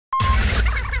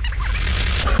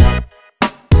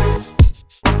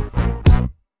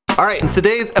All right, in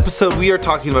today's episode, we are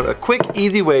talking about a quick,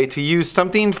 easy way to use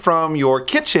something from your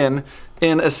kitchen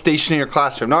in a station in your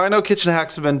classroom. Now, I know kitchen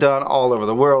hacks have been done all over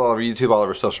the world, all over YouTube, all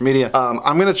over social media.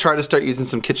 I'm gonna try to start using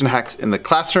some kitchen hacks in the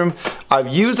classroom. I've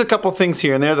used a couple things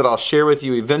here and there that I'll share with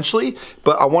you eventually,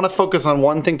 but I wanna focus on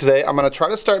one thing today. I'm gonna try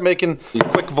to start making these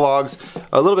quick vlogs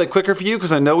a little bit quicker for you,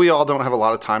 because I know we all don't have a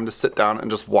lot of time to sit down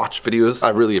and just watch videos. I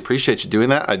really appreciate you doing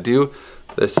that, I do.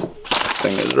 This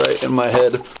thing is right in my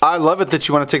head. I love it that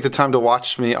you want to take the time to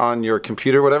watch me on your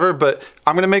computer or whatever, but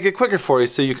I'm going to make it quicker for you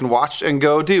so you can watch and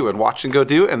go do, and watch and go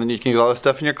do, and then you can get all this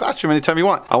stuff in your classroom anytime you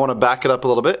want. I want to back it up a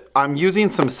little bit. I'm using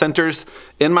some centers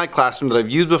in my classroom that I've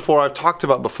used before, I've talked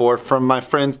about before, from my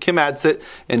friends Kim Adsit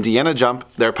and Deanna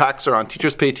Jump. Their packs are on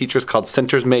Teachers Pay Teachers called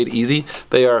Centers Made Easy.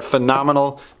 They are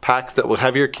phenomenal packs that will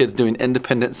have your kids doing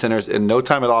independent centers in no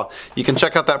time at all. You can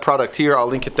check out that product here. I'll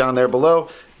link it down there below.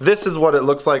 This is what it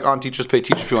looks like on Teachers Pay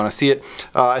Teachers if you want to see it.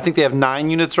 I think they have 9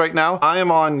 units right now. I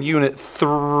am on unit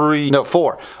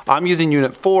 4. I'm using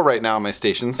unit 4 right now on my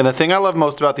stations. And the thing I love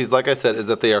most about these, like I said, is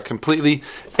that they are completely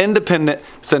independent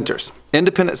centers.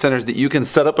 Independent centers that you can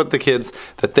set up with the kids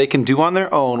that they can do on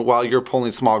their own while you're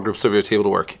pulling small groups over your table to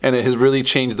work. And it has really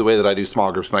changed the way that I do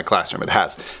small groups in my classroom. It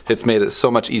has. It's made it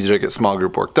so much easier to get small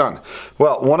group work done.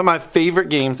 Well, one of my favorite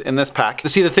games in this pack,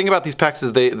 see, the thing about these packs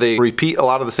is they repeat a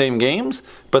lot of the same games,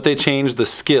 but they change the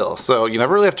skill. So you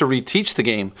never really have to reteach the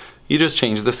game, you just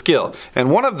change the skill.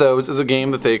 And one of those is a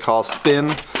game that they call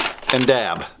Spin and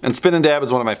Dab. And Spin and Dab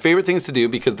is one of my favorite things to do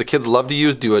because the kids love to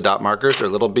use Duo-Dot markers or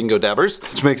little bingo dabbers,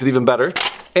 which makes it even better.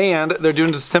 And they're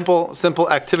doing just simple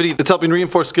activity that's helping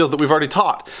reinforce skills that we've already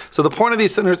taught. So the point of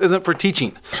these centers isn't for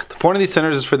teaching. The point of these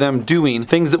centers is for them doing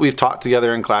things that we've taught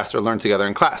together in class or learned together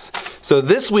in class. So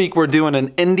this week we're doing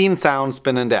an ending sound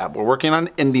spin and dab. We're working on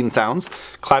ending sounds,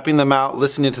 clapping them out,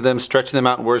 listening to them, stretching them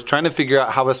out in words, trying to figure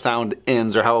out how a sound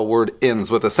ends or how a word ends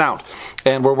with a sound.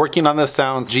 And we're working on the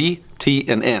sounds G, T,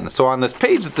 and N. So on this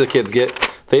page that the kids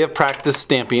get, they have practiced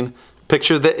stamping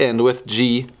picture the end with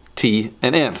G, T,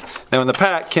 and N. Now in the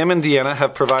pack, Kim and Deanna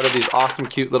have provided these awesome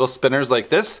cute little spinners like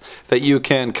this that you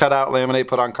can cut out, laminate,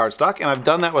 put on cardstock, and I've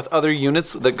done that with other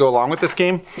units that go along with this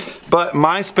game. But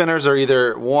my spinners are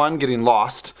either 1, getting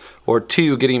lost, or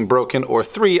 2, getting broken, or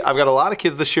 3, I've got a lot of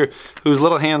kids this year whose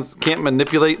little hands can't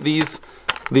manipulate these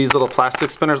little plastic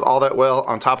spinners all that well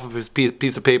on top of his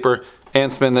piece of paper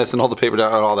and spin this and hold the paper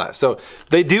down and all that. So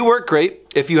they do work great.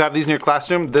 If you have these in your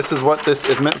classroom, this is what this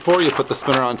is meant for. You put the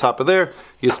spinner on top of there,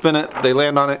 you spin it, they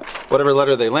land on it, whatever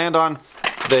letter they land on,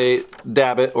 they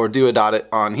dab it or Duo-Dot it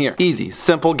on here. Easy,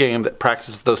 simple game that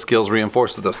practices those skills,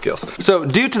 reinforces those skills. So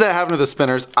due to that having with the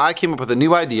spinners, I came up with a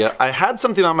new idea. I had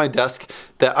something on my desk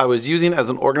that I was using as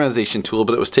an organization tool,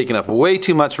 but it was taking up way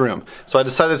too much room. So I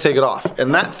decided to take it off.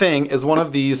 And that thing is one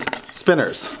of these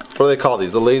spinners. What do they call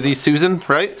these? A Lazy Susan,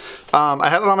 right? I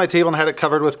had it on my table and had it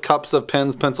covered with cups of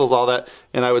pens, pencils, all that,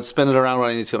 and I would spin it around when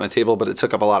I needed to at my table, but it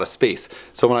took up a lot of space.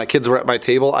 So when my kids were at my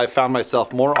table, I found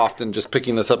myself more often just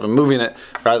picking this up and moving it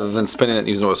rather than spinning it and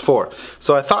using what it was for.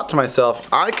 So I thought to myself,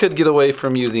 I could get away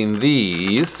from using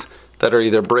these that are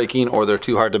either breaking or they're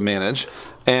too hard to manage,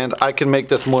 and I can make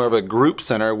this more of a group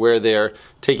center where they're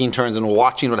taking turns and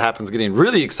watching what happens, getting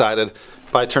really excited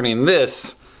by turning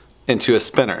this into a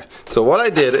spinner. So what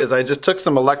I did is I just took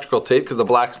some electrical tape because the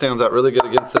black stands out really good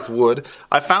against this wood.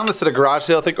 I found this at a garage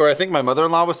sale, I think my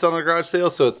mother-in-law was selling at a garage sale,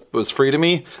 so it was free to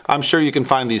me. I'm sure you can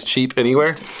find these cheap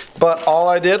anywhere. But all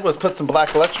I did was put some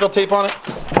black electrical tape on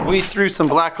it. We threw some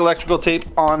black electrical tape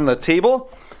on the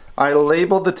table. I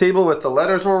labeled the table with the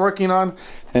letters we're working on.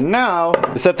 And now,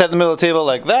 I set that in the middle of the table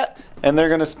like that, and they're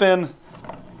gonna spin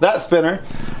that spinner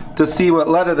to see what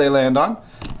letter they land on.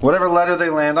 Whatever letter they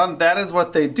land on, that is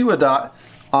what they Duo-Dot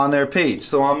on their page.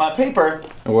 So on my paper,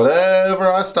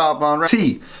 whatever I stop on,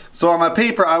 T. So on my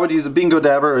paper, I would use a bingo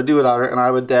dabber or a Duo-Dotter, and I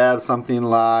would dab something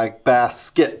like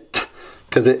basket,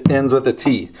 because it ends with a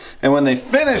T. And when they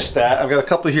finish that, I've got a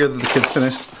couple here that the kids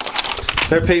finished.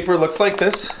 Their paper looks like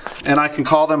this, and I can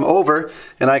call them over,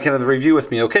 and I can review with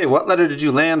me, okay, what letter did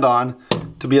you land on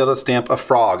to be able to stamp a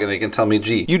frog? And they can tell me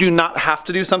G. You do not have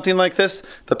to do something like this.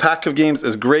 The pack of games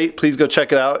is great. Please go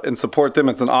check it out and support them.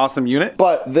 It's an awesome unit.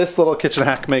 But this little kitchen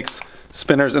hack makes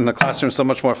spinners in the classroom so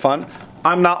much more fun.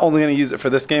 I'm not only gonna use it for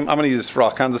this game, I'm gonna use it for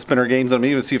all kinds of spinner games. I'm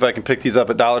gonna even see if I can pick these up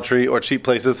at Dollar Tree or cheap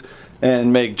places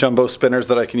and make jumbo spinners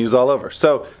that I can use all over.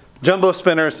 So jumbo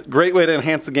spinners, great way to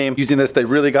enhance the game. Using this, they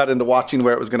really got into watching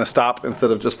where it was gonna stop instead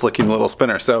of just flicking the little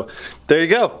spinner. So there you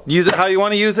go. Use it how you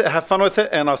wanna use it, have fun with it,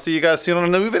 and I'll see you guys soon on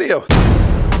a new video.